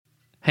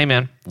Hey,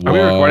 man. Are we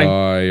recording?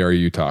 Why are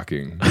you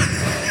talking?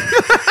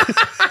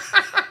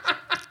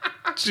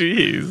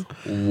 Jeez.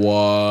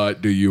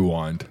 What do you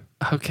want?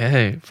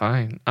 Okay,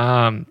 fine.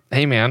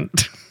 Hey, man.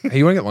 Hey,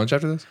 you want to get lunch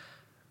after this?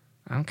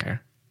 I don't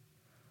care.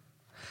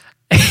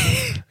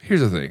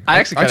 Here's the thing. I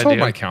actually I kinda told do.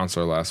 my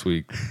counselor last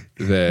week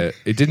that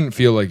it didn't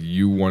feel like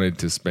you wanted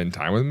to spend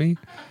time with me.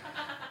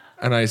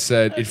 And I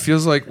said, it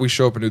feels like we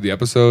show up and do the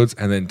episodes,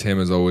 and then Tim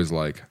is always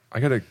like, I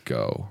gotta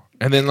go.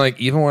 And then like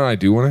even when I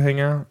do want to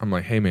hang out, I'm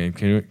like, hey man,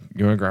 you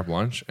want to grab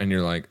lunch? And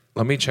you're like,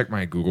 let me check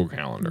my Google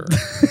Calendar.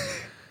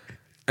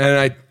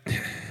 And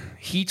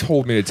he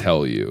told me to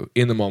tell you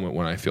in the moment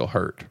when I feel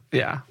hurt.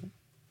 Yeah.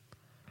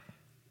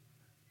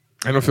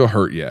 I don't feel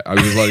hurt yet. I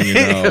was just letting you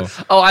know.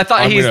 I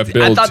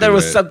thought there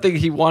was it. something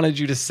he wanted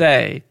you to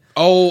say.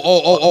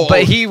 Oh.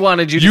 But he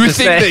wanted you to You just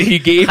think say. that he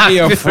gave me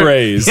a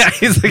phrase Yeah,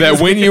 he's like,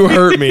 that when you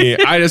hurt me,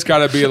 I just got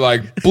to be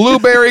like,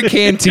 Blueberry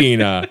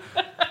Cantina.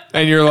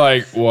 And you're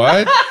like,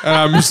 what? And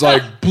I'm just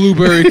like,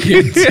 Blueberry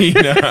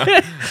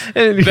Cantina.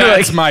 and you're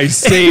That's my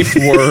safe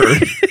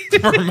word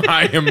for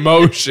my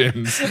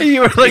emotions.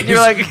 you're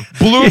like,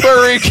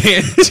 Blueberry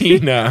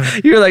Cantina.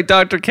 you're like,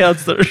 Dr.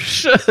 Counselor,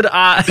 should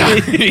I?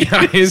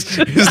 Yeah,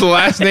 his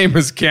last name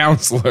is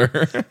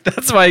Counselor.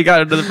 That's why he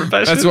got into the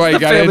profession. That's why he It's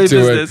the got family into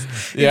it.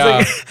 business.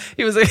 Yeah.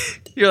 He was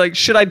like, you're like,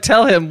 should I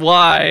tell him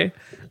why?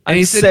 And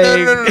he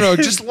said, no.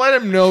 Just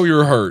let him know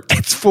you're hurt.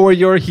 It's for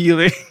your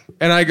healing.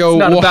 And I go,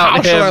 not well, about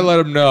how should him. I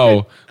let him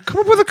know? Come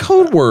up with a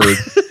code word.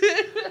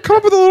 Come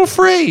up with a little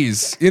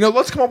phrase.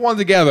 Let's come up one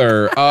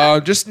together.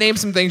 Just name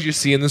some things you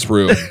see in this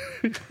room.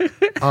 He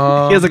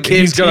has a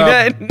He's got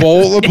cantina a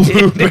bowl of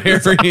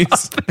blueberries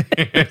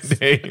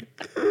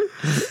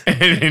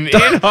and an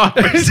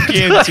in-office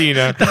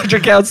cantina. Dr.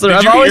 Counselor, Did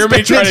I've you always hear me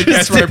been trying to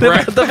catch my interested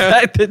breath? about the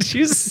fact that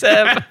you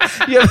said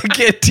you have a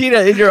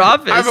cantina in your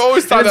office. I've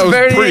always thought And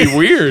that it's was pretty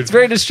weird. It's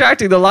very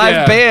distracting. The live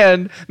Yeah.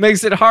 band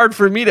makes it hard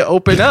for me to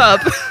open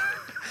up.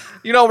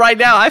 Right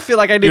now I feel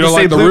like I need You to don't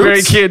say like the Blueberry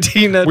roots?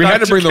 Cantina. We had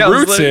to Dr. bring the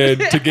roots Counselor. in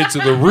to get to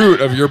the root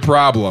of your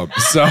problem.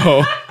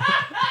 So,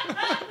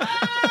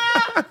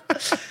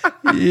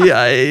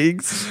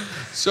 Yikes.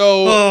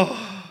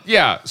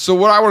 Yeah. So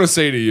what I want to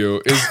say to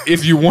you is,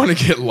 if you want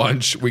to get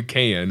lunch, we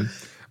can.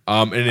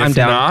 And if I'm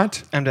down.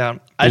 not, I'm down.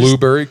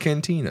 Blueberry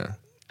Cantina.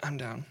 I'm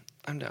down.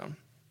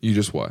 You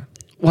just what?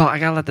 Well, I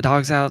gotta let the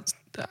dogs out.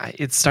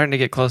 It's starting to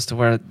get close to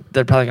where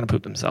they're probably gonna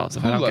poop themselves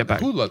if I don't get back.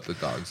 Who let the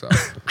dogs out?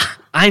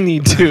 I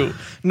need to.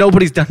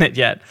 Nobody's done it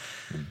yet.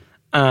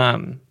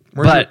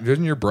 But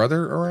Isn't your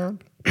brother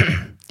around?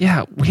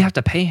 yeah, we have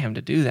to pay him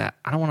to do that.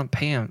 I don't want to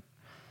pay him.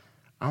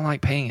 I don't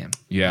like paying him.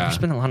 Yeah. We're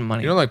spending a lot of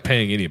money. You don't like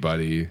paying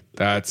anybody.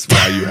 That's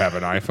why you have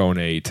an iPhone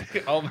 8.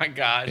 Oh my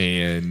gosh.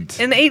 And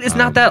the 8 is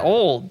not that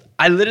old.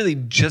 I literally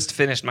just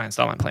finished my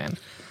installment plan.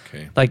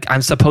 okay. Like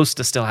I'm supposed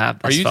to still have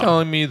this Are you phone.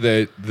 telling me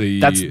that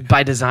That's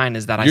by design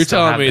is that I you're still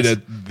telling have me this.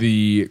 that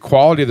the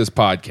quality of this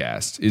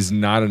podcast is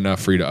not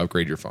enough for you to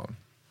upgrade your phone?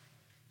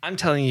 I'm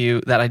telling you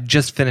that I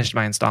just finished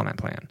my installment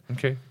plan.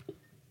 Okay.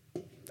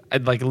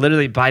 I'd like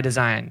literally by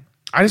design.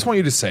 I just want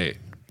you to say it.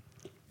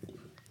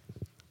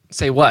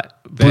 Say what?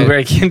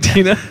 Blueberry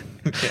Cantina?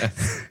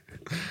 Yes.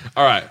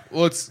 All right.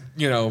 Well,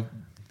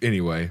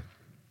 anyway.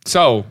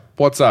 So,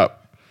 what's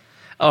up?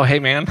 Oh, hey,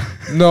 man.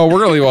 No, we're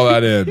going to leave all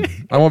that in.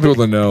 I want people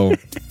to know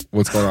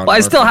what's going on. Well, I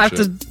in our still have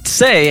friendship. to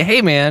say,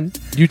 hey, man.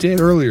 You did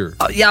earlier.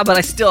 Yeah, but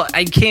I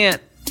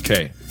can't.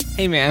 Okay.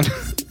 Hey, man.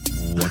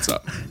 What's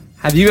up?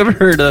 Have you ever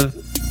heard of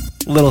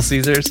Little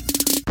Caesars?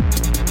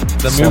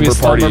 The movie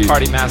Slumber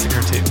Party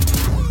Massacre 2.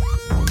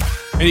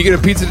 And you get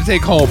a pizza to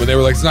take home, and they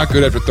were like, it's not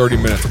good after 30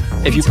 minutes.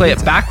 If you play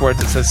it backwards,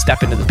 it says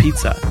step into the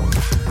pizza.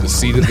 The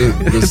seat of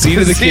the seat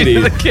of the kitty.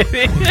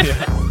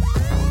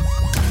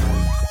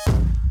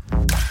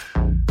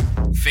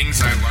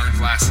 Things I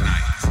learned last night.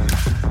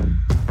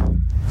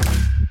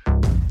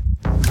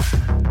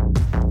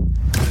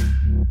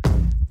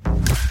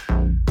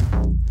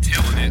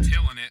 Tilling it.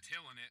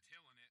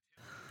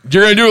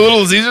 You're gonna do a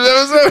Little Caesars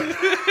episode?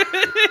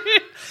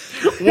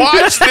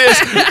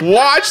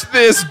 Watch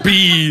this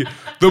be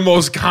the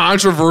most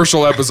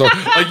controversial episode.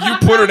 Like, you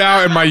put it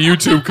out and my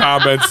YouTube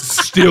comments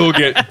still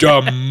get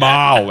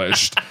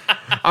demolished.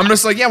 I'm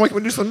just like, yeah, we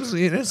can do something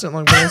innocent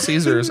like Little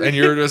Caesars. And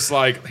you're just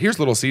like, here's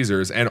Little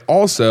Caesars. And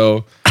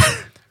also,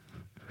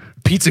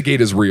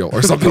 Pizzagate is real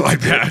or something like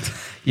that.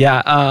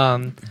 Yeah.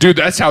 Dude,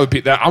 that's how I'm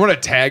going to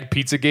tag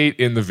Pizzagate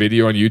in the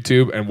video on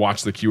YouTube and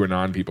watch the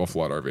QAnon people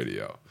flood our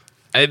video.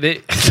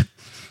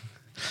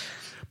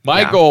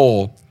 My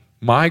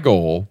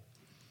goal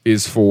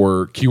is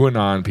for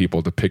QAnon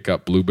people to pick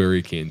up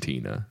Blueberry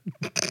Cantina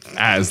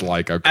as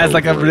like a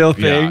real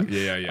thing.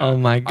 Yeah. Oh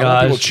my I want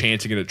gosh. people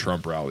chanting it at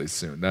Trump rallies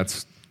soon.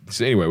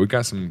 So anyway, we've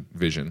got some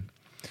vision.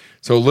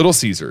 So Little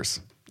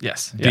Caesars,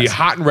 Yes. the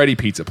hot and ready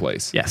pizza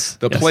place. Yes.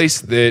 The Yes.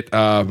 place that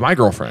my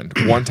girlfriend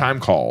one time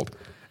called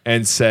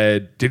and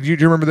said, do you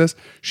remember this?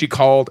 She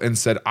called and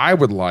said, I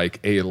would like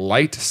a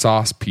light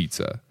sauce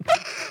pizza.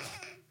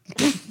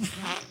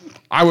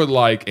 I would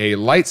like a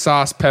light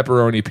sauce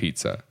pepperoni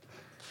pizza.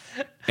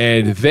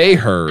 And they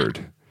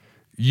heard,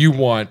 you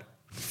want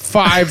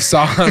 5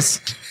 sauce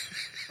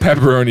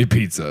pepperoni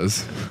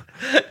pizzas.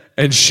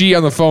 And she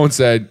on the phone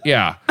said,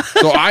 yeah.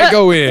 So I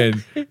go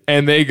in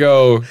and they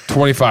go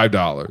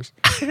 $25.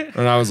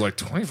 And I was like,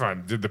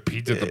 25? Did the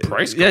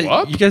price go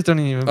up? You guys don't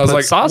even I was put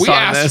like, sauce we on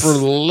asked this. for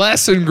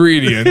less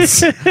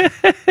ingredients. And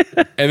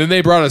then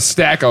they brought a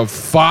stack of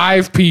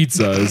 5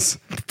 pizzas.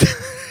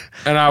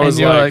 And I was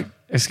you're like,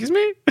 excuse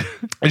me?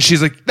 and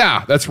she's like,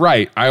 nah, that's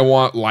right. I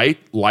want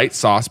light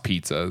sauce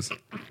pizzas.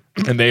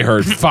 And they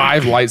heard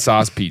 5 light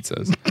sauce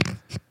pizzas.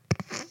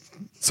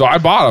 So I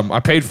bought them. I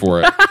paid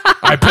for it.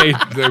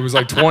 It was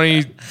like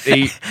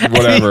 28,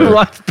 whatever. You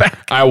walked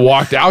back. I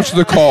walked out to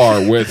the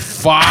car with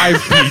 5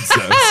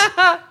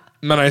 pizzas.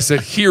 And then I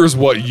said, here's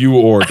what you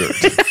ordered.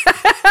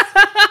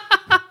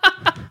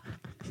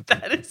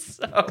 That is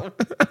so.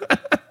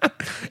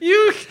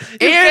 You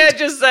can't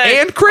just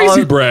say. And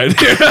crazy bread.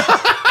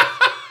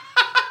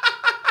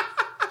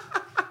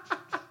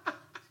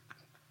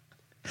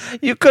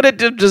 You could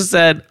have just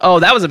said, "Oh,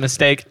 that was a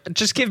mistake.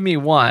 Just give me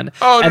one."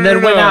 Oh, and no, then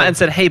no, went no. out and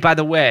said, "Hey, by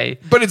the way,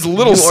 But it's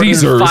Little you ordered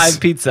Caesars. 5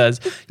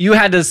 pizzas." You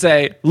had to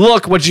say,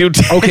 "Look what you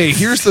did." Okay,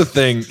 here's the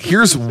thing.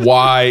 Here's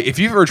why. If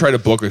you've ever tried to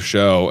book a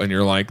show and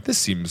you're like, this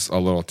seems a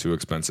little too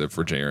expensive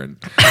for Jaron,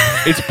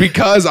 it's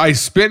because I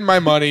spend my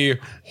money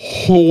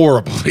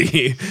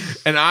horribly.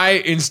 And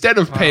I, instead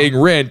of paying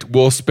rent,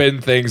 will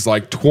spend things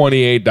like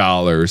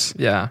 $28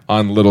 Yeah.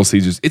 on Little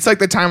Caesars. It's like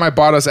the time I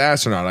bought us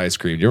astronaut ice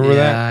cream. Do you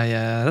remember that?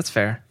 Yeah, that's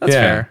fair. That's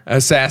fair.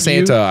 A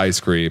Santa ice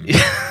cream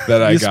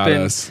that I got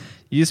us.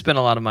 You spent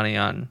a lot of money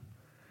on.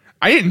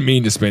 I didn't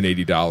mean to spend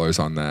 $80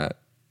 on that.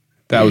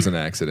 That was an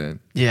accident.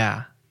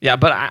 Yeah,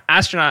 but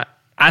astronaut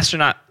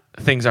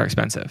things are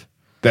expensive.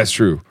 That's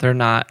true. They're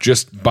not.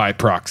 Just by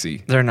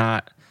proxy. They're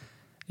not.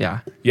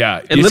 Yeah. Yeah.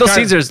 And it's Little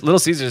kind of-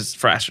 Caesars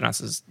for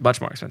astronauts is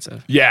much more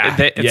expensive. Yeah.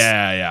 It's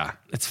yeah.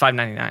 It's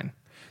 $5.99.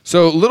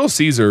 So Little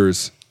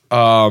Caesars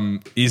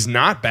is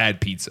not bad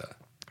pizza.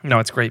 No,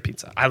 it's great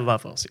pizza. I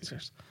love Little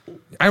Caesars.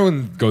 I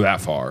wouldn't go that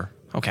far,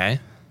 Okay.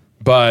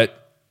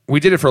 but we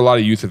did it for a lot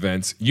of youth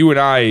events. You and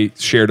I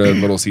shared a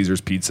Little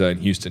Caesars pizza in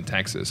Houston,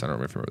 Texas. I don't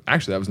remember.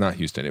 Actually, that was not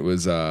Houston. It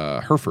was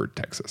Hereford,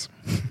 Texas.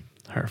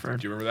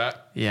 Hereford. Do you remember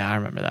that? Yeah, I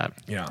remember that.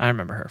 Yeah. I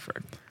remember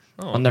Hereford.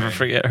 Oh, I'll never man.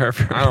 forget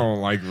Hereford. I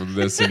don't like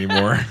this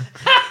anymore.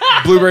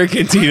 Blueberry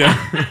Cantina.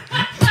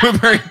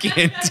 Blueberry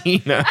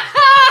Cantina.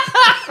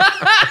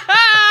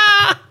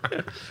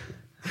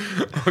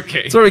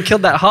 Okay. That's where we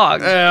killed that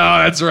hog. Oh,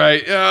 that's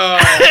right. Oh,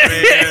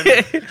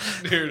 man.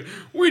 Dude,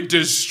 we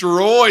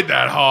destroyed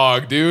that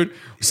hog, dude.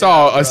 We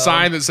saw a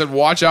sign that said,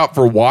 watch out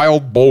for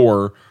wild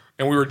boar.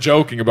 And we were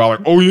joking about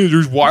like, oh, yeah,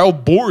 there's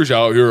wild boars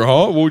out here,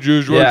 huh? We'll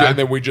just Yeah. And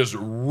then we just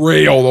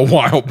railed a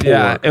wild boar.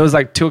 Yeah, it was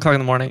like 2:00 in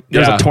the morning.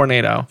 There was Yeah. a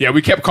tornado Yeah,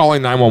 we kept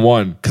calling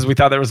 911 because we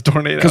thought there was a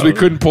tornado. because we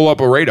couldn't pull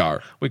up a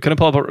radar. We couldn't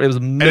pull up. It was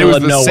And it middle was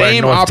of the nowhere,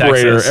 same North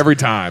operator Texas. every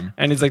time.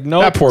 And he's like,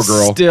 nope, That poor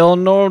girl. Still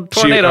no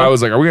tornado. I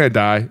was like, are we going to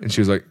die? And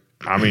she was like,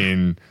 I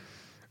mean,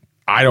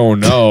 I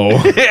don't know.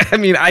 I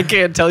mean, I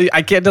can't tell you.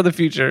 I can't tell the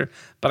future,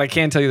 but I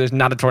can tell you there's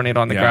not a tornado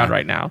on the ground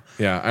right now.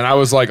 Yeah. And I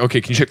was like, okay,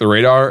 can you check the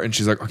radar? And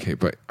she's like, okay,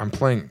 but I'm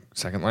playing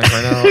Second Life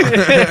right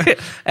now.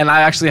 And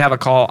I actually have a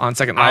call on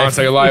Second Life. I'm on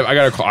Second Life. I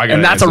got to call.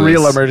 And that's a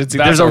real emergency.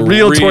 That's There's a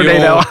real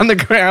tornado on the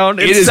ground.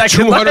 It It's is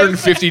Second Life.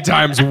 250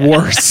 times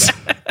worse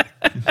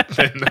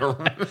than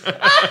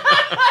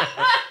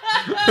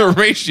the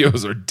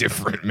ratios are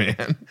different, man.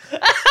 And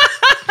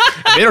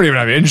they don't even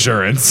have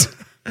insurance.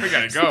 We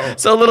gotta go.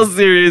 So Little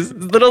Caesars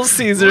Little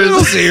Series.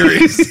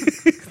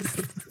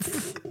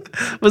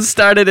 was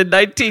started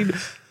in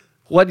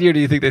What year do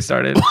you think they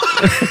started?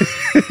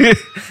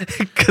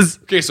 Because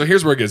Okay, so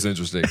here's where it gets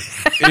interesting.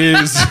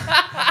 Is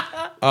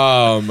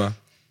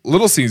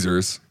Little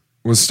Caesars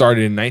was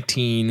started in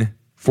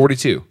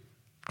 1942.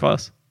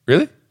 close.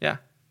 Really? Yeah.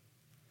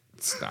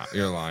 Stop.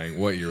 You're lying.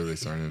 What year were they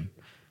started?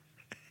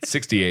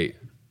 68.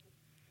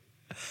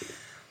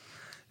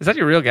 Is that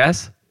your real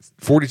guess?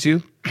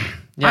 42?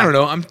 Yeah. I don't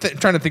know. I'm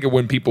trying to think of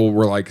when people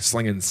were like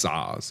slinging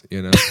saws,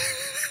 you know?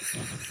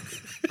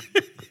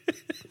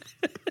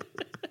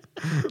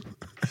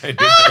 I knew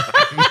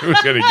it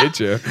was going to get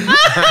you.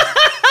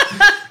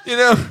 You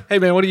know? Hey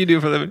man, what do you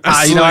do for a living?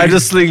 sling. I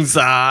just sling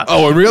saw.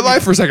 Oh, in real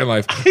life or Second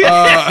Life?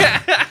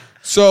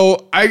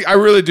 So I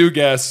really do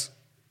guess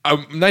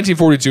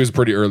 1942 is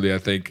pretty early, I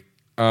think.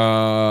 But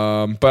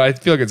I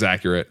feel like it's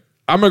accurate.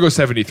 I'm going to go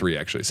 73,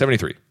 actually.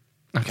 73.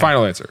 Okay.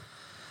 Final answer.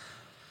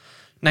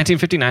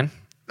 1959.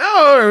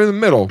 No, they're in the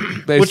middle.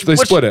 They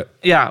split it.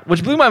 Yeah,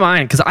 which blew my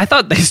mind because I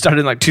thought they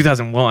started in like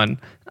 2001.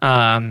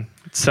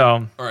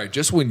 So All right,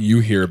 just when you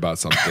hear about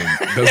something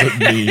doesn't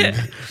mean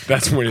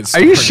that's when it's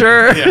are you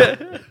sure? Yeah.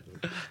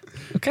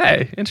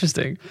 Okay,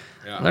 interesting.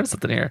 Yeah. I learned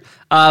something here.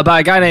 By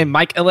a guy named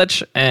Mike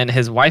Ilitch and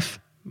his wife,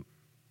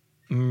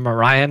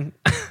 Marion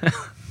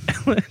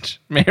Ilitch.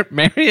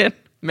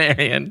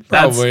 Marion.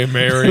 Probably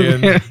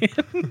Marion.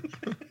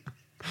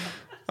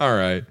 All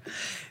right.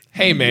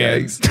 Hey,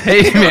 man.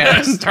 Hey,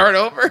 man. Start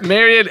over?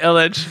 Marion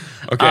Ilitch.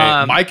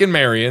 Okay, Mike and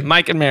Marion.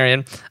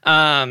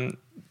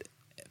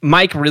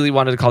 Mike really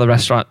wanted to call the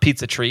restaurant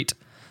Pizza Treat.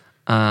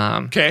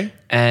 Okay.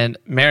 And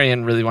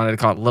Marion really wanted to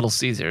call it Little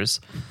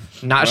Caesars.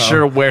 Not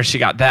sure where she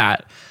got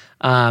that.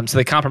 So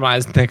they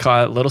compromised and they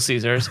call it Little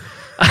Caesars.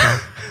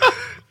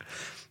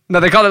 No,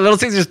 they called it Little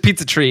Caesars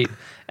Pizza Treat.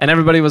 And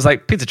everybody was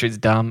like, Pizza Treat's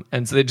dumb.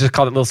 And so they just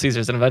called it Little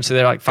Caesars. And eventually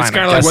they're like, fine. It's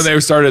kind of like when they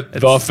started the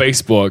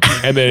Facebook,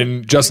 and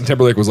then Justin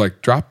Timberlake was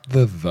like, drop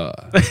the.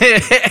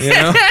 You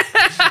know?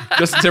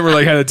 Justin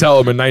Timberlake had to tell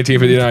him in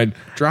 1959,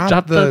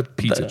 drop the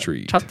pizza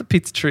treat. Drop the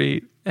pizza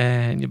treat,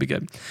 and you'll be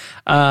good.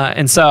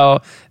 And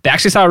so they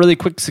actually saw a really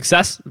quick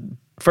success.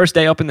 First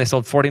day open, they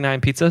sold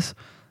 49 pizzas,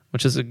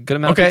 which is a good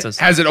amount of pizzas.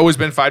 Has it always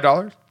been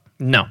 $5?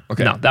 No.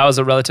 Okay. No, that was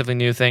a relatively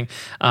new thing.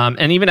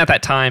 And even at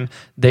that time,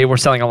 they were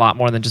selling a lot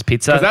more than just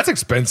pizza. That's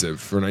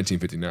expensive for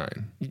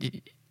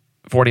 1959.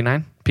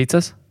 49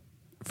 pizzas?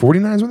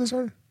 49 is when they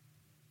started?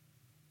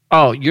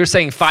 Oh, you're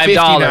saying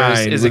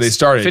 $5 is when they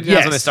started. 59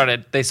 is when they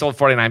started. They sold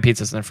 49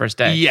 pizzas in their first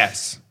day.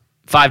 Yes.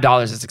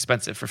 $5 is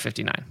expensive for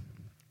 59.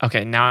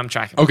 Okay, now I'm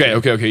tracking.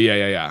 Okay.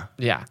 Yeah.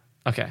 Yeah.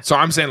 Okay. So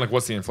I'm saying, like,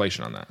 what's the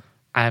inflation on that?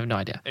 I have no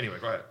idea. Anyway,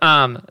 go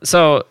ahead.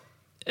 So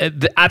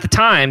at the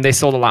time, they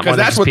sold a lot more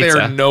than Because that's just what pizza.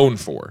 they're known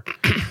for,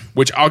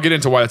 which I'll get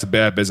into why that's a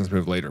bad business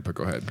move later, but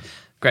go ahead.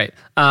 Great.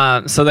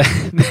 So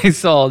they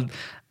sold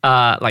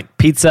like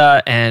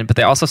pizza, but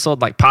they also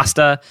sold like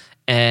pasta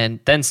and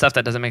then stuff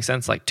that doesn't make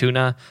sense, like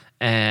tuna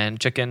and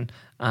chicken.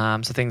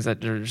 So things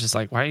that are just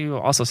like, why are you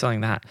also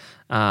selling that?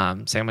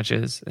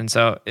 Sandwiches. And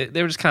so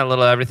they were just kind of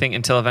little everything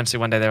until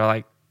eventually one day they were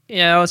like,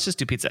 yeah, let's just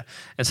do pizza.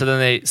 And so then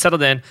they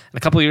settled in, and a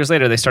couple of years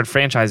later, they started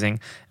franchising.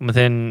 And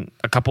within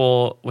a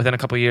couple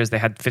of years, they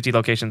had 50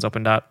 locations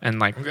opened up, and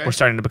we're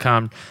starting to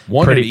become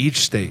One pretty, in each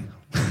state.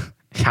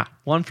 Yeah,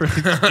 one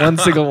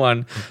single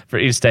one for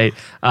each state.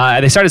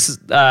 They started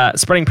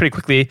spreading pretty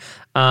quickly,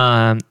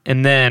 and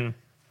then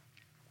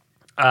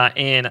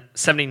in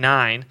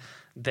 '79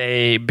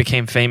 they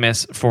became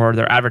famous for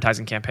their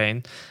advertising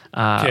campaign,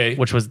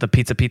 which was the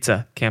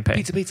Pizza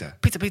campaign.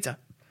 Pizza.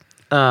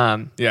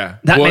 Yeah.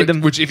 That made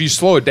them. Which, if you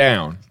slow it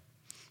down,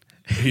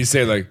 he's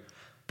saying like,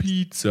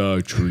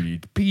 pizza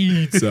treat.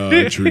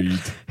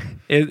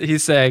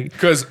 He's saying,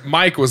 because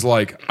Mike was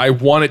like, I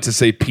want it to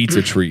say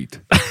pizza treat.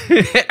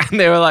 and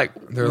they were like,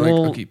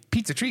 okay,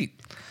 pizza treat.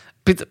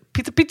 Pizza.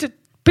 Pizza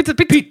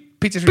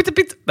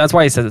treat. That's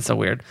why he says it's so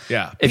weird.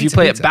 Yeah. If you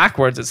play it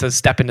backwards, it says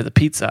step into the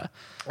pizza.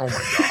 Oh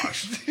my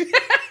gosh.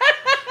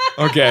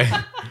 Okay.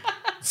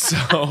 So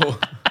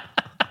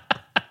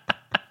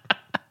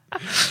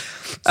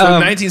in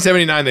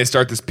 1979, they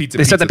start this pizza.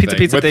 They start the thing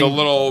pizza with thing the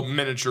little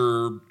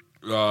miniature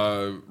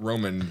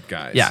Roman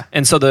guys. Yeah,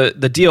 and so the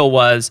deal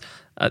was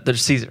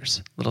there's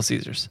Caesars, Little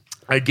Caesars.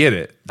 I get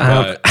it,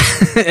 but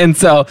And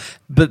so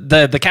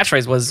the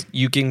catchphrase was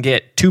you can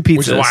get two pizzas.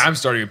 which is why I'm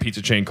starting a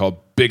pizza chain called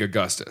Big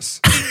Augustus.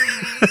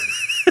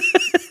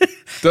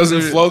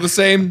 Doesn't flow the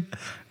same,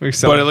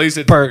 but at least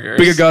it's burgers.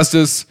 Big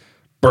Augustus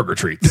burger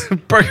treats.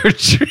 Burger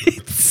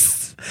treats.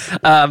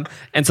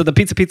 And so the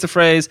pizza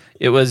phrase,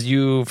 it was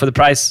you for the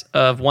price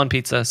of one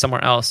pizza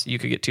somewhere else, you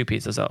could get two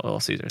pizzas at Little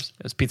Caesars.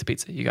 It was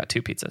pizza. You got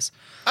two pizzas.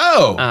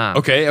 Oh,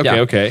 okay.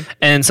 Yeah.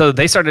 And so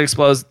they started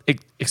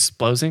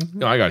exploding.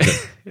 No, I got you.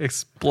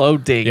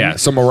 Exploding. Yeah.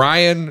 So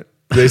Marion,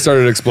 they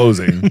started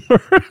exploding.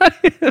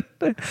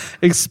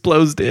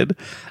 Exploded.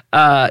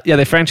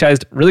 They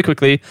franchised really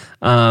quickly.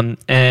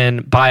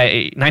 And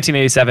by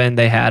 1987,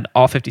 they had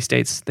all 50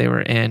 states they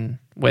were in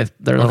with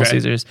their Little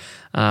Caesars,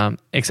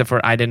 except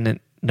for I didn't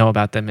know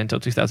about them until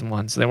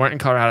 2001. So they weren't in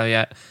Colorado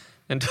yet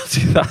until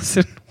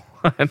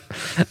 2001.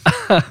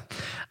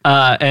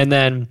 And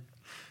then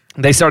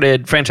they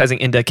started franchising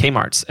into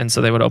Kmart's. And so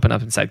they would open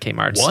up inside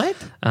Kmart's. What?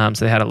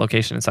 So they had a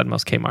location inside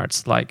most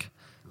Kmart's, like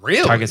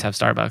Really? Targets have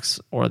Starbucks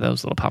or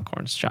those little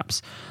popcorn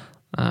shops.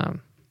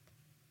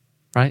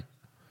 Right?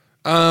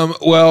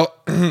 Well,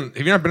 have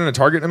you not been in a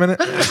Target in a minute?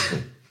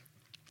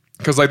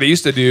 Because they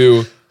used to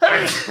do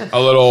a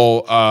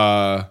little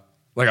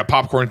like a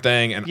popcorn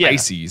thing and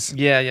ices.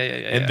 Yeah.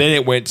 And then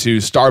it went to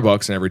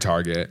Starbucks in every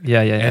Target.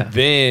 Yeah. And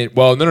then,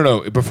 well,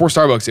 no. Before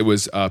Starbucks, it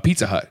was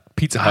Pizza Hut.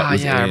 Pizza Hut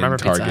was in I remember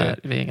Target. Pizza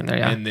Hut being in there.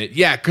 Yeah. And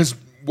because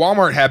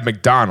Walmart had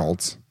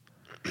McDonald's,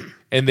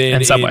 and then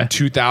And Subway. in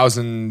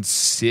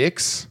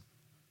 2006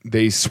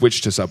 they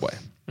switched to Subway.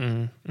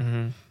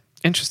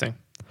 Interesting.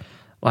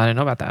 Well, I didn't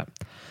know about that.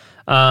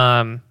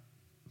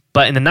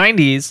 But in the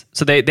 90s,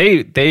 so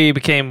they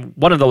became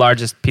one of the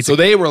largest pizza So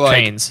they were like,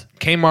 chains.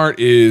 Kmart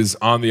is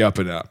on the up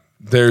and up.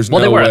 There's Well,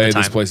 they no were at way the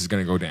this time. place is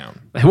going to go down.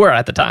 They were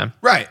at the time.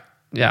 Right.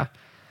 Yeah.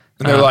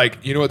 And they're like,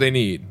 you know what they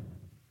need?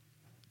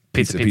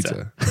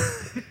 Pizza.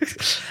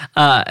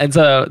 And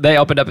so they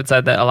opened up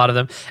inside a lot of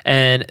them.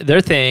 And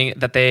their thing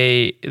that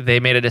they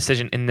made a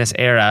decision in this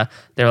era,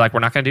 they were like, we're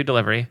not going to do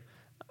delivery.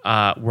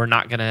 We're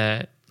not going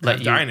to let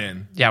you dine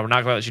in. Yeah, we're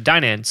not going to let you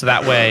dine in. So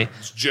that way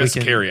It's just we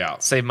can carry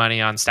out. save money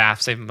on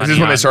staff, save money This is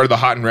when on they started the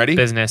hot and ready?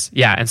 business.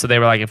 Yeah. And so they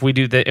were like, if we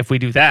do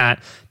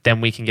that,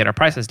 then we can get our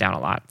prices down a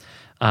lot.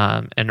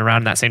 And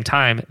around that same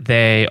time,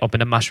 they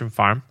opened a mushroom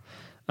farm,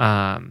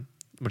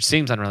 which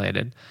seems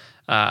unrelated.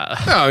 No,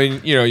 I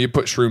mean, you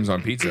put shrooms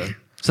on pizza.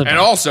 Sometimes. And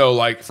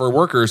also, for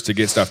workers to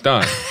get stuff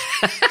done.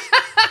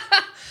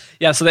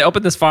 Yeah, so they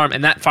opened this farm,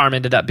 and that farm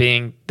ended up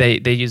being they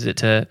use it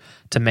to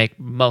make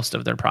most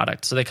of their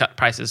product. So they cut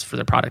prices for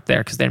their product there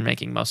because they're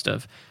making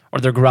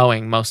they're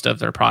growing most of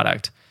their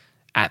product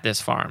at this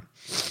farm.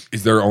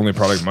 Is their only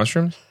product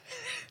mushrooms?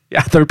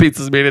 Yeah, their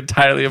pizza's made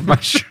entirely of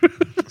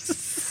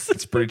mushrooms.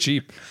 It's pretty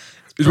cheap.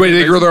 Wait,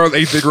 they grow their own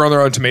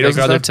tomatoes.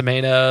 They grow their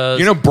tomatoes.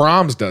 You know,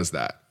 Brahms does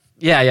that.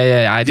 Yeah.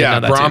 I didn't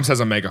know that Brahms too.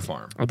 has a mega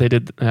farm. Oh, they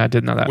did. I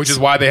didn't know that. Which is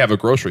why they have a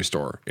grocery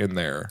store in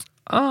there.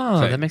 Oh,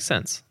 thing. that makes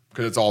sense.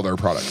 Because it's all their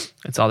products.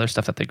 It's all their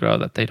stuff that they grow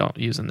that they don't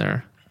use in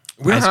their.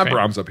 We don't ice have cream.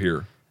 Brahms up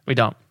here. We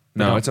don't.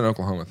 No, it's an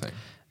Oklahoma thing.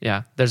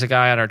 Yeah, there's a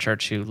guy at our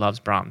church who loves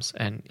Brahms,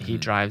 and he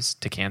drives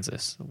to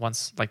Kansas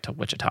once, like to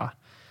Wichita.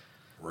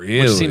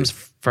 Really? Which seems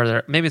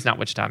further. Maybe it's not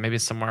Wichita. Maybe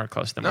it's somewhere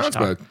closer than No, it's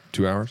Wichita. about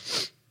 2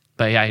 hours.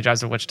 But yeah, he drives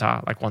to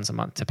Wichita like once a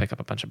month to pick up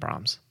a bunch of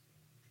Brahms.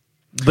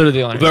 Literally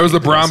the only. There was the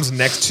Brahms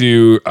next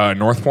to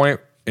North Point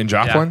in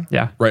Joplin.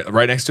 Yeah.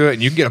 Right next to it.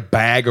 And you can get a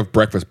bag of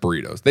breakfast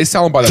burritos. They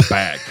sell them by the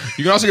bag.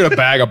 You can also get a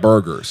bag of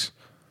burgers.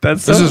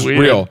 That's This so is weird.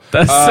 real.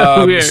 That's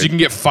so weird. So you can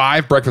get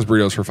 5 breakfast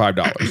burritos for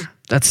 $5.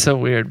 That's so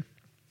weird.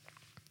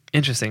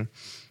 Interesting.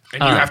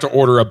 And you have to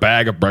order a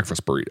bag of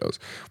breakfast burritos,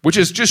 which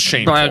is just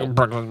shameful.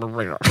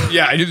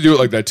 Yeah, I need to do it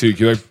like that too.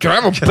 You're like, can I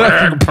have a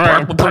bag of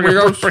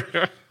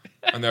burritos?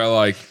 And they're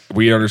like,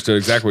 we understood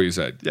exactly what you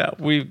said. Yeah,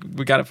 we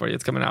got it for you.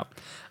 It's coming out.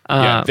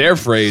 Yeah, their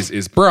phrase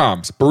is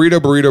Brahms, burrito,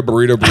 burrito,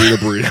 burrito, burrito,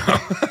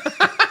 burrito.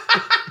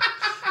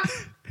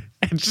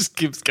 It just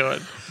keeps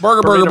going.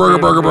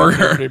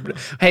 Burger.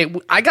 Hey,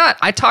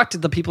 I talked to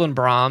the people in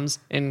Brahms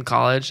in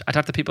college. I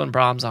talked to people in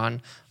Brahms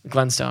on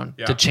Glenstone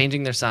to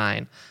changing their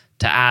sign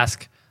to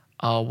ask,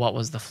 what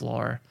was the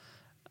floor?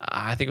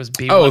 I think it was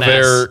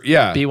B1S.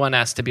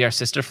 B1S to be our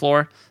sister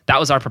floor. That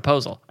was our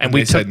proposal. And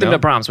we took them to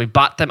Brahms. We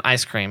bought them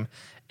ice cream.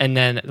 And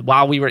then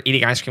while we were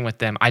eating ice cream with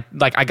them, I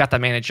got the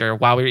manager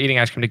while we were eating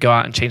ice cream to go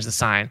out and change the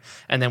sign.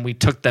 And then we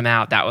took them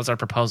out. That was our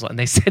proposal. And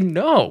they said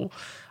no.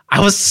 I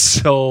was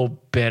so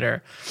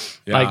bitter.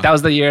 Yeah. Like, that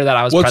was the year that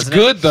I was president.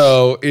 What's good,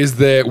 though, is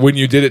that when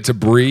you did it to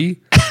Bree,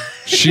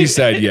 she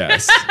said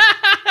yes.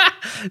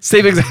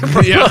 Same exact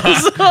proposal.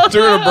 Took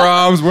her to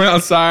Brahms, went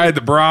outside.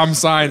 The Brahms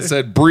sign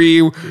said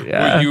Bree.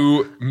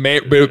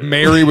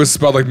 Mary was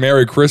spelled like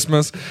Merry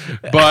Christmas.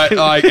 But,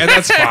 like, and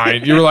that's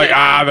fine. You were like,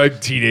 the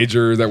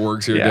teenager that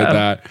works here did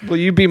that. Will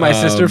you be my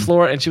sister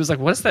floor? And she was like,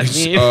 what does that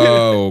mean?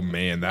 Oh,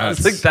 man.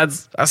 That's. I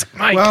was like,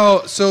 Mike.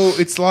 Well, so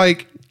it's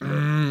like.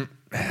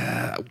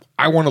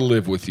 I want to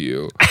live with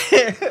you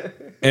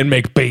and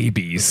make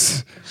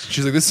babies.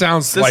 She's like, this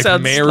sounds like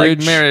marriage.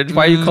 Like marriage.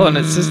 Why are you calling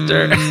it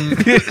sister?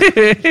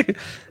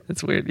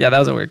 That's weird. Yeah, that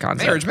was a weird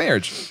concept.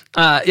 Marriage.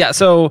 Yeah.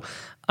 So,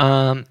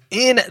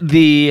 in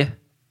the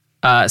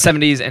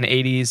 70s and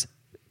 80s,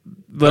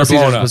 Little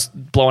Caesars was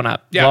blowing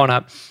up.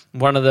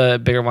 One of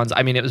the bigger ones.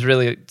 I mean, it was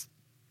really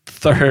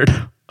third.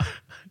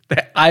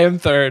 I am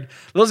third.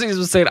 Little Caesars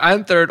was saying I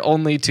am third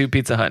only to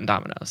Pizza Hut and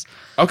Domino's.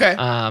 Okay.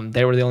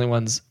 They were the only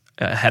ones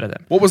ahead of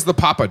them. What was the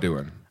Papa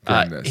doing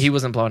during this? He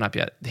wasn't blowing up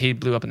yet. He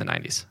blew up in the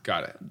 90s.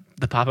 Got it.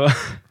 The Papa,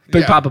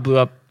 Papa blew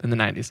up in the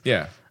 90s.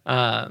 Yeah.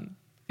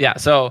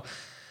 So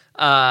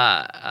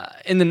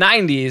in the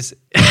 90s,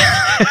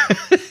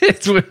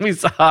 it's when we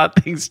saw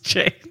things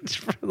change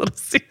for Little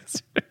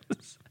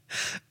Caesars.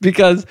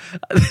 Because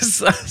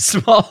this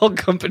small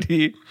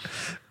company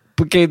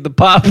became the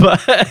Papa.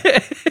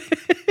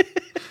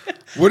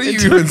 What are you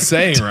even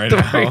saying right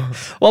now?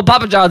 Well,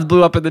 Papa John's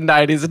blew up in the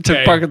 90s and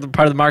took part of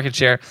the market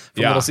share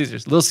from Little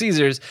Caesars. Little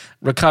Caesars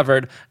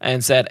recovered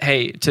and said,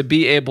 hey, to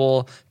be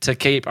able to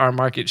keep our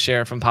market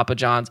share from Papa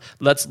John's,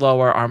 let's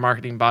lower our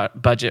marketing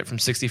budget from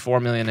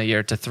 $64 million a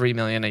year to $3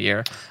 million a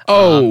year.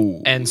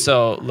 And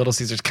so Little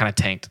Caesars kind of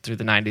tanked through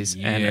the 90s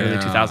and early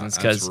 2000s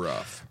because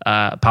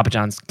Papa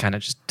John's kind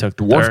of just took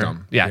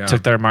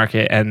took their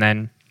market, and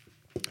then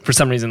for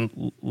some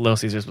reason, Little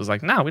Caesars was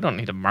like, no, we don't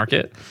need a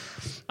market.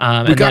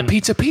 We got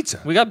pizza.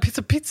 We got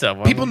pizza.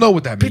 People know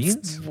what that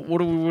means. What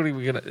are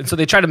we gonna? And so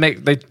they tried to make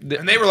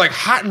and they were like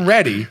hot and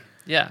ready.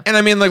 Yeah. And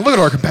I mean, like, look at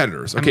our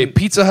competitors. Okay,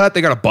 Pizza Hut,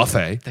 they got a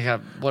buffet. They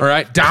got all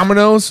right.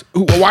 Domino's.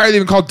 Why are they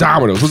even called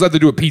Domino's? What's that have to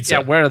do with pizza? Yeah.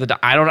 Where are the?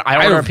 I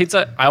order a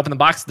pizza. I open the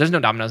box. There's no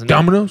Domino's in there.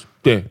 Domino's.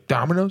 Yeah.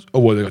 Domino's. Oh,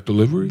 well, they got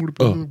delivery.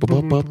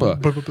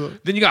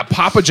 Then you got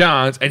Papa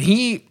John's, and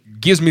he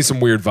gives me some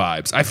weird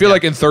vibes. I feel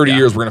like in 30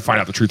 years we're gonna find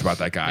out the truth about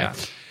that guy. Yeah.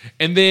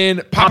 And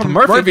then Papa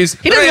Murphy's,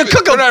 he doesn't even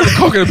cook them. They're not even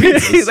cooking the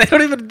pizzas. they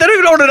don't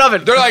even own an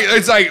oven. They're like,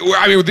 it's like,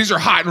 I mean, these are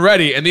hot and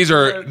ready, and these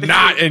are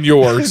not in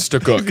yours to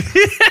cook.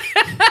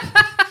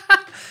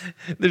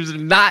 There's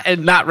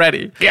not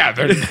ready. Yeah,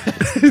 they're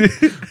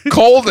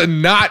cold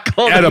and not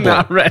edible. And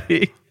not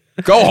ready.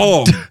 Go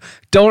home.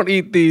 Don't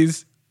eat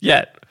these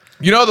yet.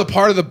 You know the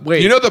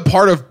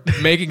part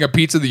of making a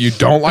pizza that you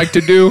don't like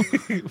to do?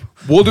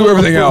 We'll do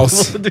everything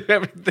else. We'll do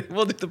everything.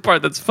 We'll do the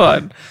part that's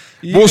fun.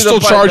 We'll still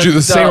charge you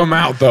the same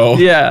amount, though.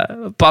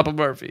 Yeah, Papa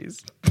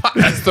Murphy's.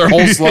 That's their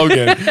whole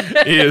slogan.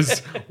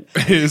 is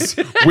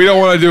we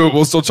don't want to do it.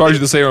 We'll still charge you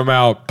the same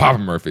amount. Papa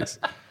Murphy's.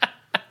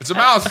 It's a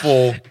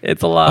mouthful.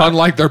 It's a lot.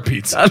 Unlike their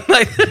pizza.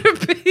 Unlike their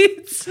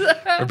pizza.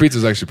 Their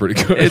pizza's actually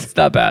pretty good. It's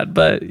not bad,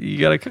 but you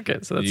gotta cook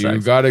it. So that's you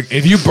gotta.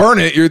 If you burn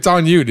it, it's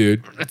on you,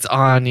 dude. It's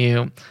on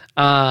you.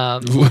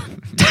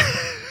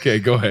 Okay,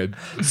 go ahead.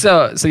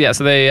 So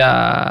they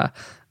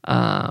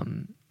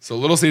So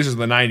Little Caesars in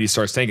the 90s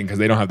starts tanking because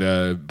they don't have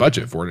the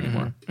budget for it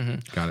anymore.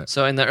 Got it.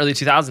 So in the early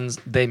 2000s,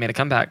 they made a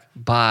comeback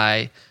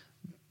by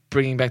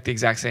bringing back the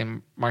exact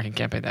same marketing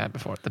campaign they had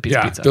before, the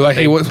pizza. They're like,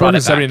 hey, what's brought in it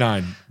back.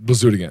 79? Let's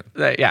do it again.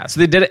 So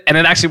they did it, and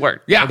it actually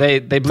worked. Yeah, they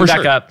blew for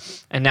back sure. up,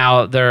 and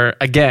now they're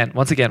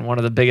once again, one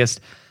of the biggest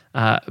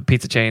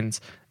pizza chains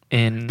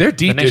in Their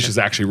deep the dish nation. is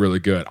actually really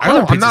good. All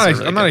their I'm not pizzas are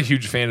really I'm not a good.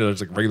 huge fan of those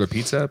like regular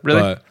pizza.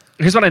 Really? But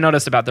Here's what I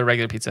noticed about their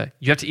regular pizza: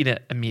 you have to eat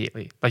it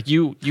immediately. Like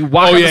you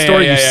walk out yeah, the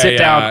store, yeah, you yeah, sit yeah.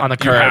 down on the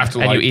You curb, have to,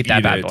 and like, you eat that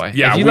eat bad it. boy.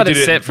 Yeah, if you we let it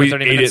did sit for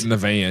 30 we ate minutes, it in the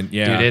van.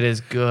 Yeah, dude, it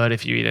is good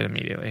if you eat it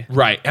immediately.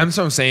 right. And that's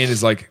what I'm saying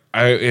is like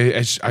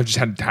I've just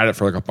had it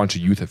for like a bunch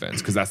of youth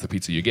events because that's the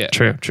pizza you get.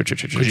 True.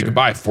 Because you can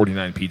buy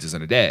 49 pizzas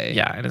in a day.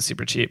 Yeah, and it's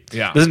super cheap.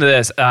 Yeah. Listen to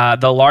this.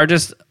 The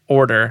largest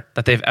order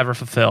that they've ever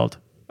fulfilled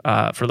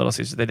for Little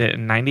Caesars, they did it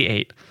in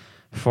 '98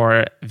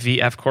 for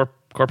VF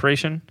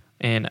Corporation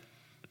in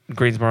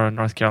Greensboro,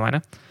 North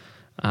Carolina.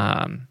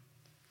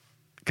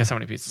 Guess how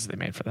many pizzas they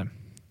made for them?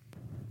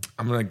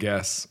 I'm gonna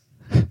guess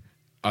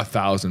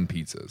 1,000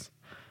 pizzas.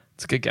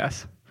 It's a good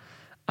guess.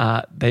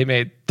 They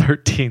made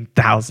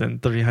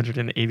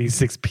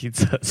 13,386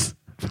 pizzas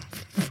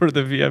for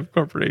the VF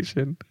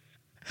Corporation.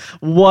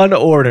 One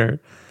order.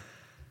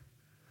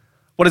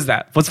 What is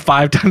that? What's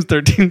 5 times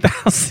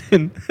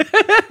 13,000?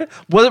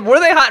 Were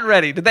they hot and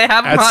ready? Did they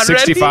have them hot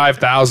That's and ready?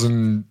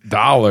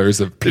 $65,000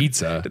 of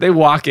pizza. Did they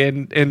walk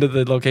into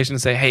the location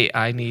and say, "Hey,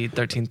 I need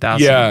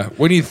 13,000"? Yeah,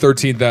 we need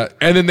 13,000.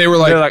 And then they were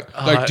They're like,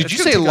 like, did it's you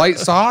gonna say take light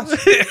sauce?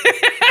 Did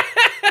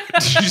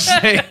you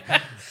say?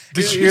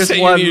 Did you Here's say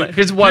one- you need,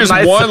 here's one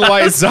light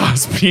light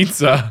sauce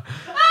pizza?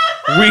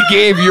 We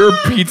gave your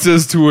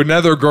pizzas to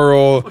another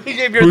girl. We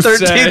gave your who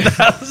said-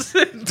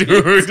 13,000.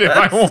 Dude,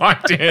 I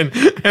walked in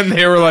and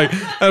they were like,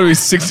 that'll be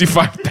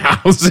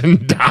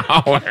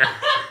 $65,000.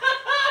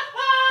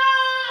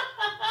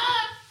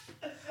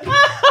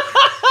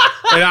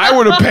 And I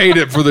would have paid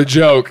it for the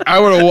joke. I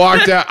would have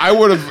walked out. I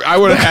would have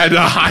had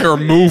to hire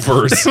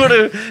movers. Would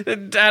have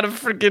had a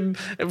freaking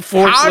How do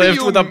forklift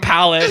you- with a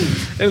pallet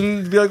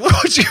and be like, "Look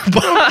what you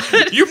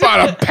bought! You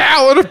bought a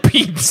pallet of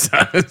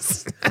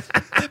pizzas.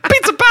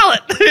 Pizza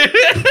pallet!"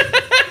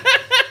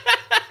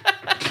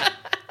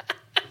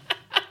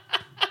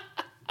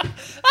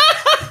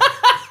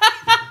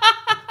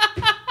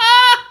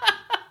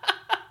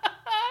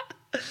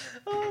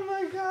 Oh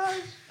my gosh!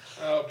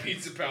 Oh,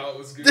 pizza pallet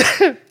was good.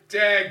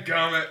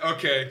 Dadgummit.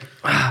 Okay.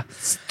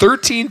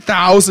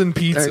 13,000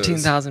 pizzas.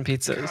 13,000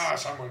 pizzas.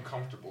 Gosh, I'm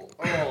uncomfortable.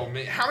 Oh,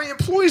 man. How many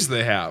employees do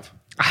they have?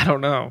 I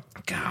don't know.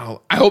 God,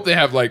 I hope they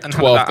have like I don't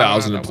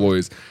 12,000 know.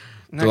 employees.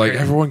 They're like,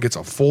 great. everyone gets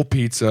a full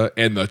pizza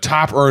and the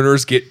top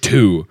earners get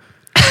 2.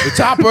 The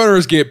top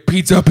earners get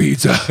pizza.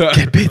 Pizza.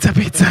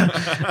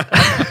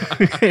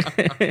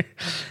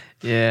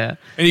 Yeah.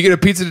 And you get a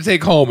pizza to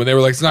take home. And they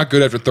were like, it's not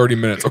good after 30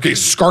 minutes. Okay,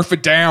 scarf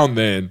it down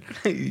then.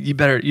 You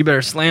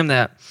better slam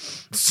that.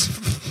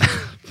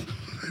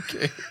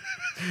 Okay.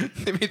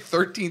 They made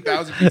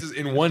 13,000 pizzas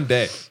in one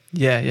day.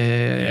 Yeah.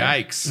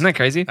 Yikes. Isn't that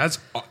crazy? That's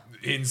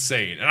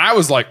insane. And I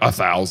was like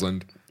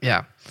 1,000.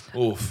 Yeah.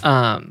 Oof.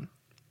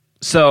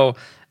 So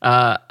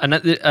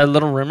another a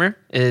little rumor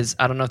is,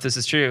 I don't know if this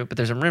is true, but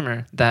there's a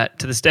rumor that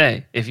to this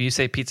day, if you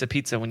say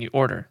pizza when you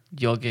order,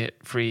 you'll get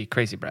free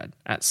Crazy Bread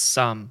at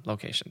some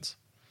locations.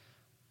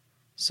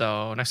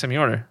 So next time you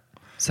order,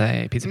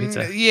 say pizza. Yeah. And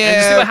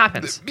just see what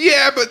happens.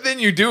 Yeah, but then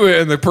you do it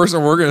and the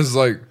person working is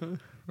like, all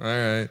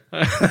right.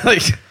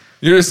 Like,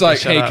 You're just like,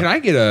 Shut hey, up. can I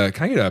get a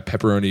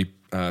pepperoni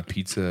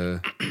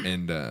pizza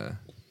and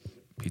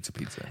pizza?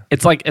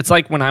 it's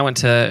like when I went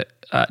to.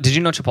 Did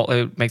you know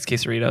Chipotle makes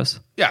quesadillas?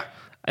 Yeah.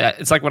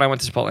 It's like when I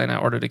went to Chipotle and I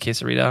ordered a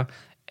quesadilla,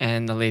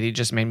 and the lady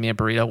just made me a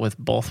burrito with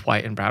both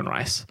white and brown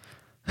rice.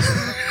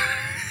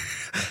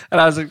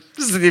 And I was like,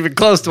 this isn't even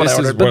close to what I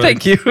ordered, but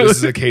thank you. This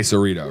is a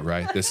quesarito,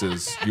 right?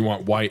 You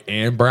want white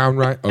and brown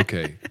rice?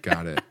 Okay,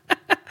 got it.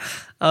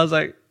 I was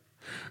like,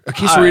 A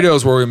quesarito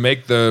is where we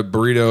make the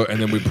burrito and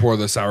then we pour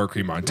the sour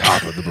cream on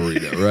top of the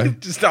burrito, right?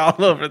 just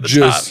all over the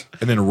Just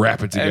top. and then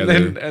wrap it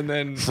together. And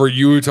then for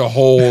you to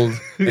hold a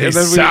then we-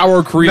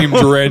 sour cream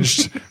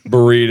drenched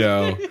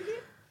burrito.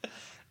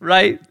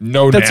 right?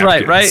 No That's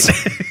napkins. right.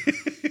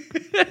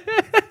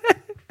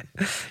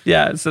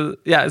 Yeah, so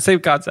yeah, same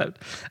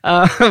concept.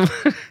 But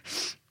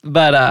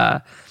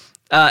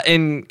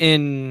in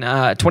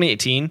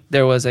 2018,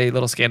 there was a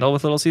little scandal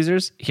with Little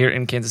Caesars here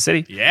in Kansas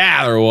City.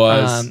 Yeah, there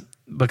was.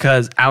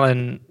 Because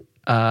Alan,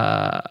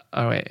 oh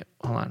wait,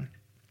 hold on.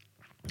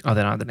 Oh,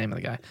 they don't have the name of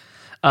the guy.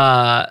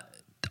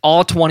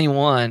 All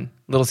 21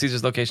 Little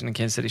Caesars location in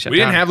Kansas City shut down. We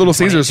didn't have Little in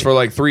Caesars 2018. for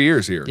like 3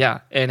 years here.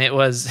 Yeah, and it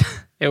was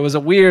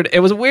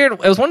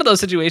one of those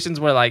situations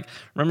where, like,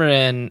 remember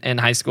in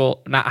high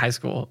school, not high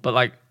school, but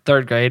like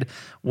third grade,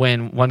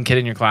 when one kid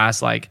in your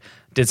class like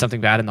did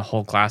something bad and the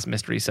whole class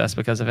missed recess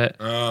because of it.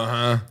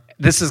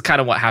 This is kind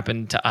of what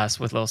happened to us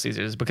with Little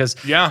Caesars because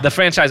the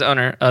franchise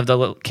owner of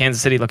the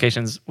Kansas City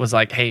locations was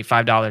like, hey,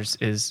 $5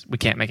 is, we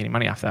can't make any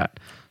money off that.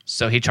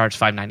 So he charged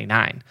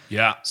 $5.99.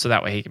 Yeah. So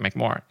that way he can make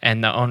more.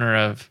 And the owner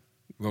of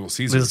Little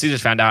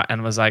Caesars found out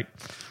and was like,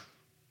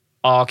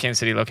 all Kansas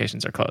City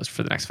locations are closed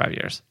for the next 5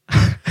 years.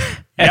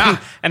 And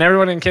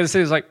everyone in Kansas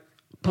City was like,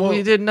 but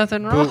we did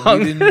nothing wrong.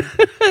 We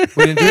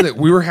didn't do that.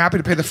 We were happy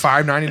to pay the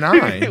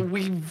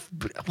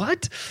 $5.99.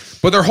 What?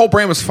 But their whole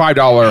brand was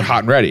 $5 hot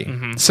and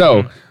ready.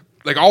 So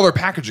like all their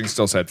packaging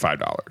still said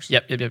 $5.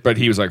 Yep. But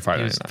he was like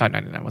 $5.99.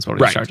 $5.99 was what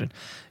he was charging.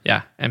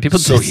 Yeah. And people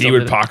So he still would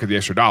did it. pocket the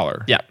extra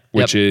dollar. Yeah.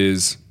 Which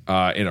is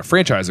in a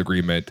franchise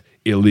agreement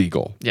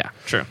illegal. Yeah,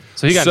 true.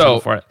 So he got in trouble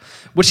for it,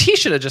 which he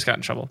should have just got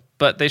in trouble.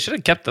 But they should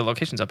have kept the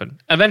locations open.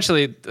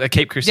 Eventually, the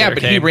Cape Crusader Yeah,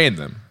 but he ran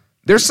them.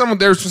 There's someone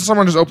just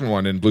opened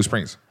one in Blue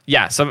Springs.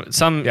 Yeah,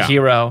 some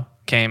hero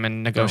came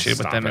and negotiated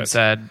with them and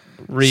said,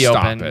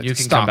 reopen, you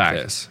can come back.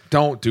 This.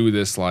 Don't do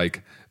this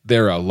like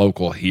they're a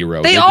local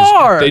hero. They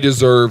are. They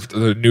deserved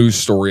the news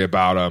story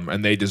about them,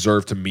 and they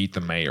deserve to meet the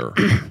mayor.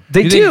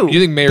 They do. You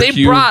think Mayor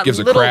Q gives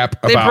a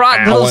crap about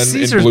Allen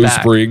in Blue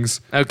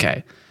Springs?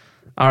 Okay.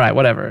 All right,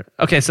 whatever.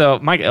 Okay, so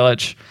Mike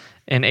Ilitch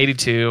in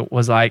 82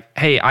 was like,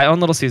 hey, I own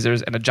Little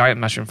Caesars and a giant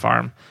mushroom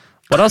farm.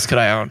 What else could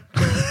I own?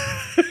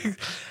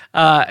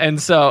 And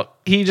so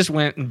he just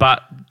went and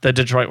bought the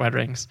Detroit Red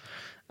Wings,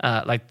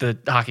 like the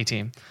hockey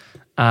team.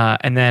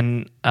 And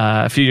then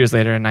a few years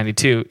later in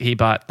 92, he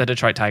bought the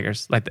Detroit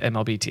Tigers, like the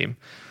MLB team,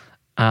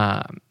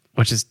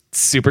 which is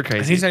super crazy.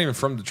 And he's not even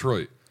from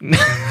Detroit.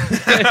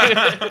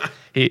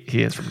 He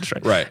is from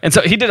Detroit. Right. And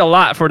so he did a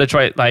lot for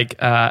Detroit, like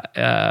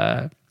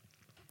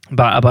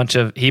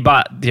he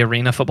bought the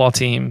arena football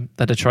team,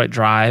 the Detroit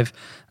Drive.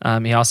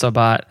 He also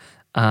bought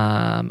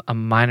a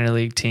minor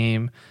league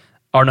team.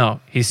 Or no,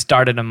 he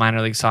started a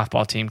minor league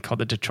softball team called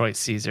the Detroit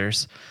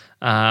Caesars,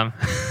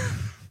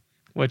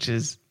 which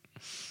is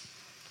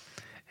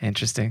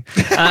interesting.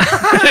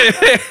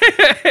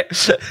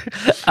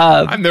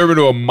 I've never been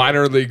to a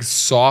minor league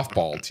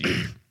softball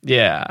team.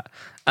 Yeah.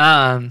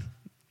 And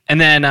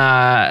then,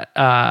 wait,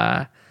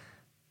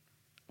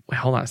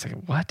 hold on a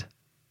second. What?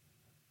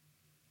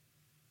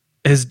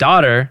 His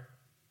daughter,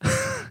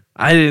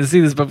 I didn't see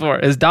this before.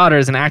 His daughter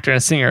is an actor and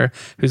a singer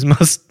whose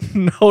most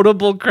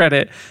notable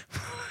credit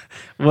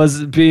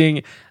was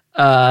being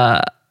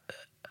the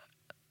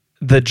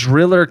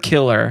driller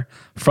killer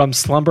from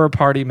Slumber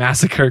Party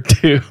Massacre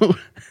 2.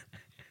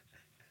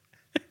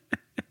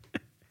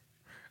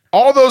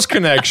 All those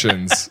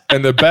connections,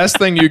 and the best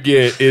thing you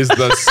get is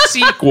the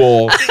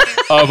sequel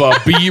of a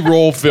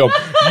B-roll film.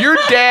 Your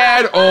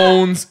dad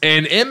owns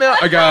an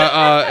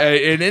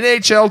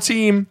NHL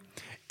team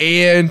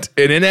and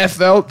an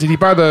NFL. Did he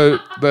buy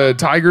the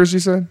Tigers, you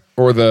said?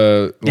 Or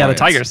the Lions? Yeah, the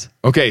Tigers.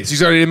 Okay, so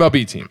he's got an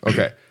MLB team.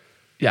 Okay.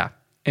 Yeah.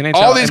 NHL,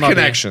 all these MLB.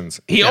 connections.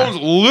 He owns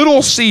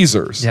Little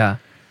Caesars. Yeah.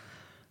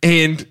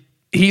 And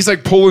he's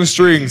like pulling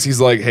strings.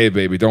 He's like, hey,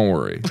 baby, don't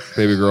worry.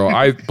 Baby girl,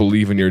 I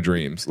believe in your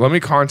dreams. Let me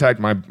contact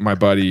my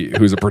buddy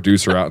who's a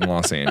producer out in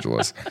Los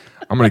Angeles.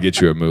 I'm going to get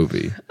you a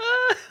movie.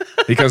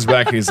 He comes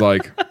back and he's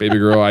like, baby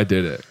girl, I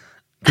did it.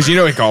 Because you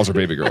know he calls her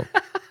baby girl.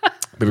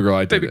 Baby girl,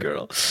 I did it. Baby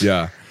girl.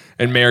 Yeah.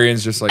 And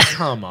Marion's just like,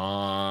 come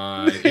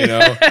on, you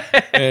know?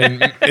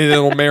 And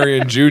little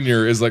Marion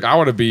Jr. is like, I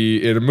want to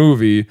be in a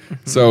movie.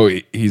 So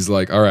he's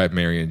like, all right,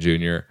 Marion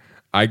Jr.,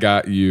 I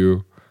got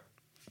you.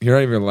 You're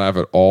not even going to laugh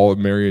at all at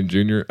Marion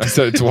Jr. I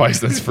said it twice.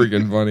 That's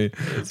freaking funny.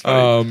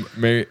 I'm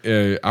going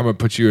to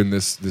put you in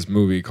this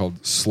movie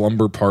called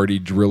Slumber Party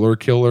Driller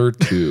Killer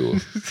 2.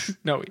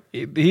 No,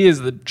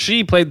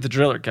 she played the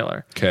driller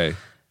killer. Okay.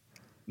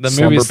 The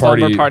movie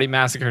Slumber Party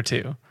Massacre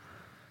 2.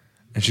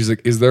 And she's like,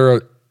 Is there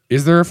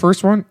a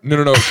first one? No.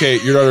 Okay,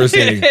 you're not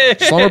understanding.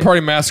 Slumber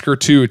Party Massacre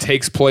 2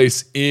 takes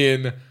place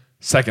in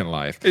Second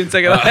Life. In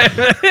Second Life.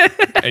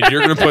 And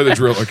you're going to play the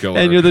driller killer.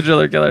 And you're the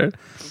driller killer.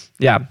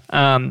 Yeah.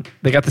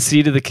 They got the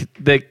seed of the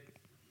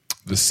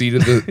seed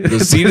of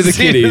the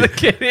kitty.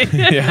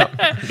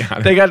 Yeah.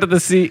 They got to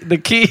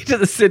the key to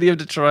the city of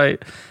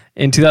Detroit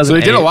in 2008. So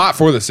they did a lot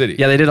for the city.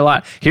 Yeah, they did a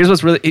lot. Here's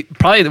what's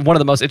probably one of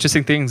the most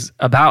interesting things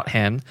about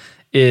him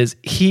is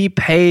he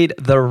paid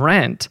the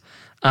rent.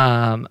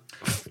 I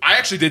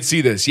actually did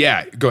see this.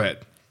 Yeah, go ahead.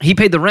 He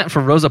paid the rent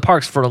for Rosa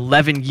Parks for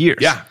 11 years.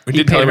 Yeah,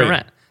 he paid her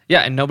rent. Yeah,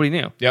 and nobody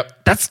knew.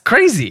 Yep. That's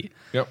crazy.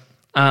 Yep.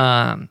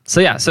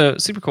 So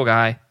super cool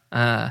guy.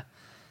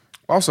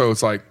 Also,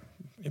 it's like,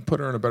 you put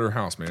her in a better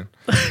house, man.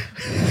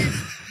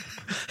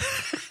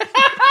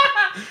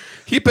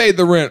 He paid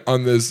the rent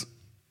on this.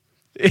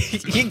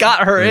 He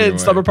got her in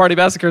Slumber Party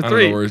Massacre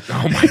 3.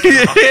 Oh my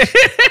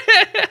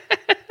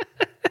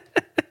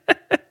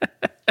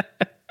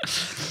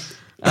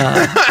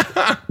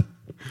god.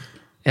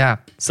 Yeah.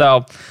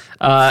 So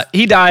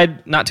he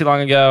died not too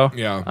long ago.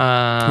 Yeah.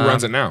 Who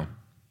runs it now?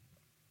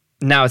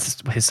 Now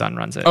it's his son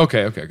runs it.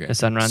 Okay. His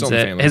son runs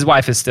it. His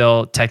wife is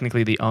still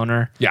technically the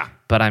owner. Yeah.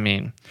 but I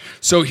mean,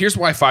 So here's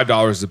why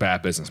 $5 is a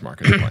bad business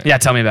marketing plan. yeah.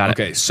 Tell me about it.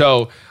 Okay,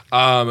 so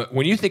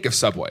when you think of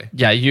Subway,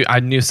 Yeah, I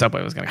knew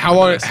Subway was going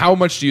to. how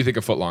much do you think a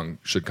footlong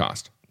should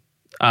cost?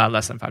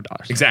 Less than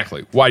 $5.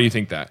 Exactly. Why do you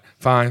think that?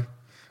 $5.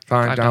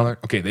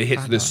 Okay, they hit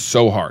this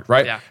so hard,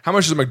 right? Yeah. How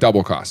much does a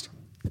McDouble cost?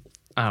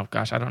 Oh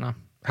gosh, I don't know.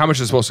 How much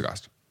is it supposed to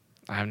cost?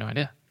 I have no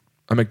idea.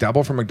 A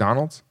McDouble from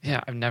McDonald's? Yeah,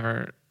 I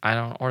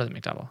don't order the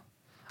McDouble.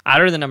 I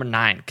order the number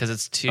 9 because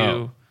it's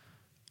two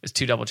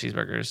double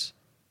cheeseburgers,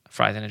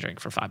 fries, and a drink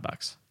for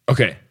 $5.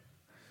 Okay,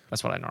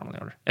 That's what I normally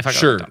order. If I go to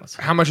sure. McDonald's.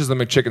 How much is the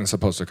McChicken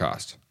supposed to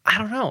cost? I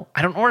don't know.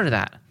 I don't order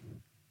that.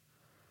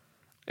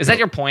 Is that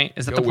your point?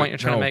 Is that the point you're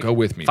trying to make? Go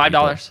with me. $5.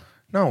 people.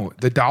 No,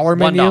 the dollar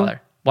menu.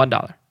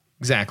 $1.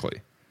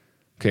 Exactly.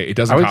 Okay, it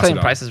doesn't Are we cost playing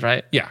 $1. prices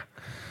right? Yeah.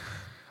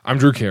 I'm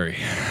Drew Carey.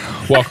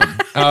 Welcome.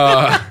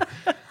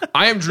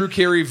 I am Drew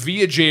Carey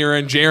via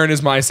Jaren. Jaren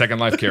is my Second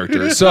Life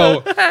character.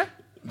 So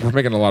we're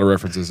making a lot of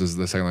references as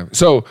the Second Life.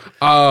 So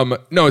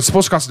no, it's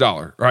supposed to cost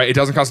 $1, right? It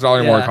doesn't cost $1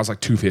 anymore. Yeah. It costs like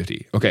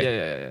 $2.50.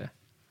 Okay.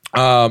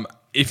 Yeah.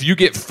 If you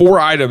get 4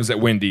 items at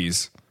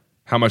Wendy's,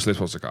 how much are they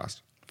supposed to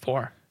cost?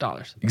 $4.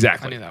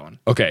 Exactly. I knew that one.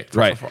 Okay,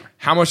 right. $4.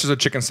 How much does a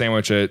chicken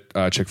sandwich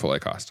at Chick-fil-A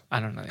cost? I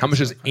don't know. How much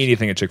does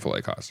anything at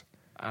Chick-fil-A cost?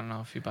 I don't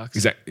know, a few bucks.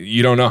 Exactly.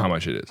 You don't know how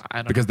much it is I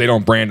don't because they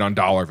don't brand on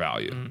dollar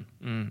value.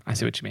 I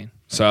see what you mean.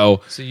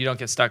 So So you don't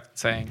get stuck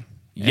saying.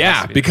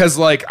 yeah, because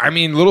like I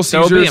mean, Little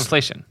there Caesars. will be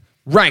inflation.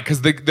 Right,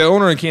 because the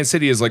owner in Kansas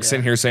City is like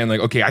sitting here saying like,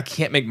 okay, I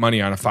can't make money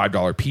on a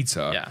 $5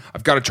 pizza. Yeah.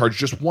 I've got to charge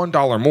just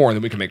 $1 more, and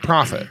then we can make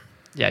profit.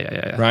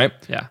 Yeah. Right?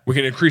 Yeah. We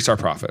can increase our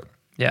profit.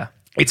 Yeah.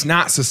 It's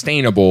not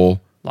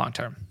sustainable. Long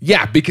term.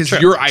 Yeah, because True,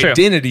 your true.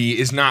 identity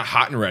is not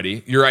hot and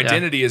ready. Your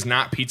identity is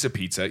not pizza.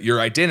 Your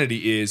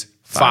identity is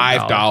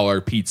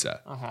 $5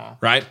 pizza.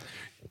 Right?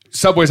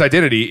 Subway's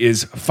identity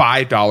is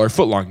 $5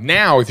 footlong.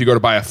 Now, if you go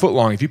to buy a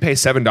footlong, if you pay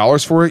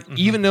 $7 for it,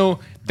 even though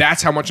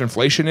that's how much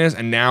inflation is,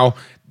 and now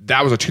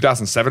that was a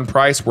 2007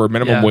 price where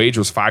minimum wage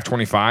was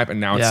 $5.25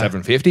 and now it's Yeah.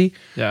 $7.50.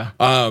 Yeah.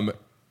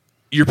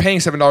 You're paying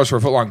 $7 for a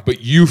footlong,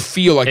 but you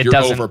feel like you're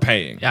doesn't-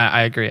 overpaying. Yeah,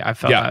 I agree. I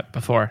felt Yeah. that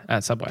before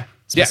at Subway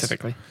Yes.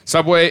 specifically.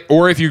 Subway,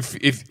 or if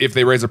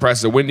they raise the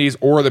prices at Wendy's,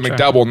 or the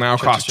McDouble now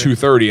costs true.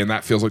 $2.30, and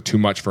that feels like too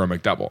much for a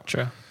McDouble.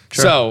 True.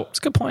 So it's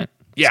a good point.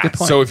 It's a yeah, good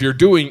point. so if you're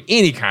doing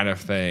any kind of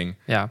thing,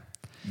 yeah,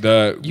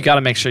 the you got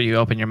to make sure you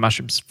open your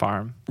mushrooms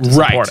farm to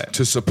right support it.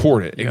 to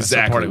support it gotta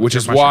exactly, support it with which your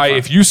is mushroom why farm.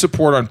 if you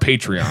support on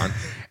Patreon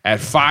at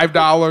 $5,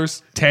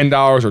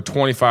 $10, or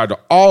 $25,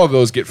 all of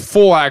those get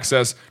full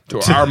access to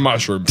our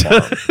mushroom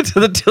farm, to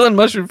the Dillon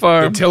Mushroom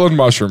Farm. Tillin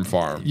Mushroom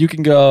Farm. You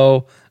can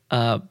go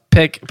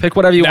pick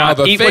whatever you Now, want.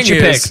 the Eat what thing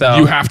you is, pick, though.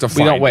 you have to We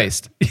find don't it.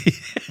 waste.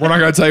 We're not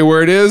going to tell you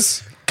where it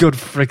is. Good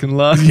freaking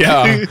luck.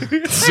 Yeah.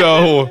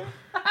 So,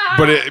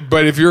 but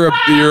if you're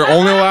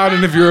only allowed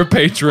in if you're a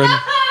patron,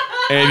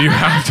 and you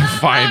have to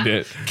find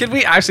it. Can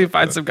we actually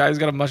find some guy who's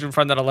got a mushroom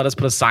farm that'll let us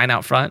put a sign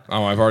out front?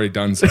 Oh, I've already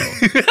done so.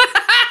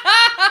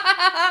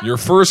 Your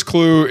first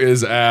clue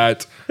is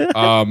at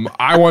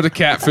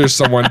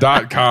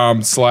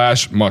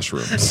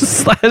iwantacatfishsomeone.com/mushrooms.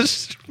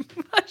 Slash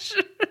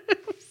mushrooms.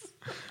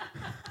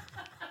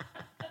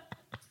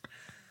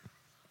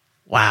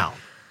 Wow.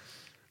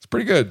 It's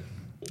pretty good.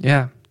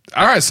 Yeah.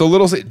 All right, so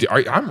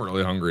I'm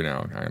really hungry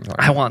now.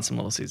 I want some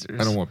Little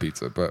Caesars. I don't want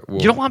pizza, but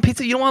You don't want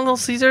pizza? You don't want Little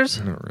Caesars?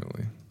 Not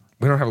really.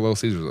 We don't have a Little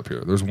Caesars up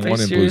here. There's one in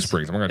Blue serious?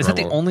 Springs. I'm Is that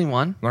the only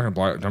one? I'm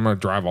gonna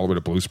drive all the way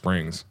to Blue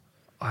Springs.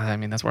 I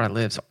mean, that's where I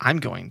live, so I'm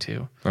going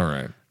to. All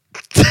right.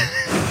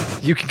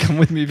 You can come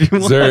with me if you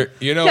want. There,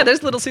 yeah,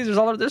 there's Little Caesars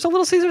all over. There's a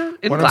Little Caesar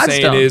in what Gladstone.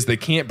 I'm saying is they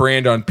can't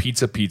brand on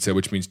pizza,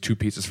 which means 2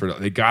 pizzas for.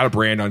 They got to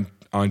brand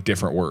on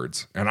different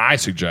words, and I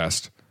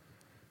suggest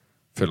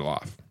Fiddle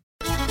Off.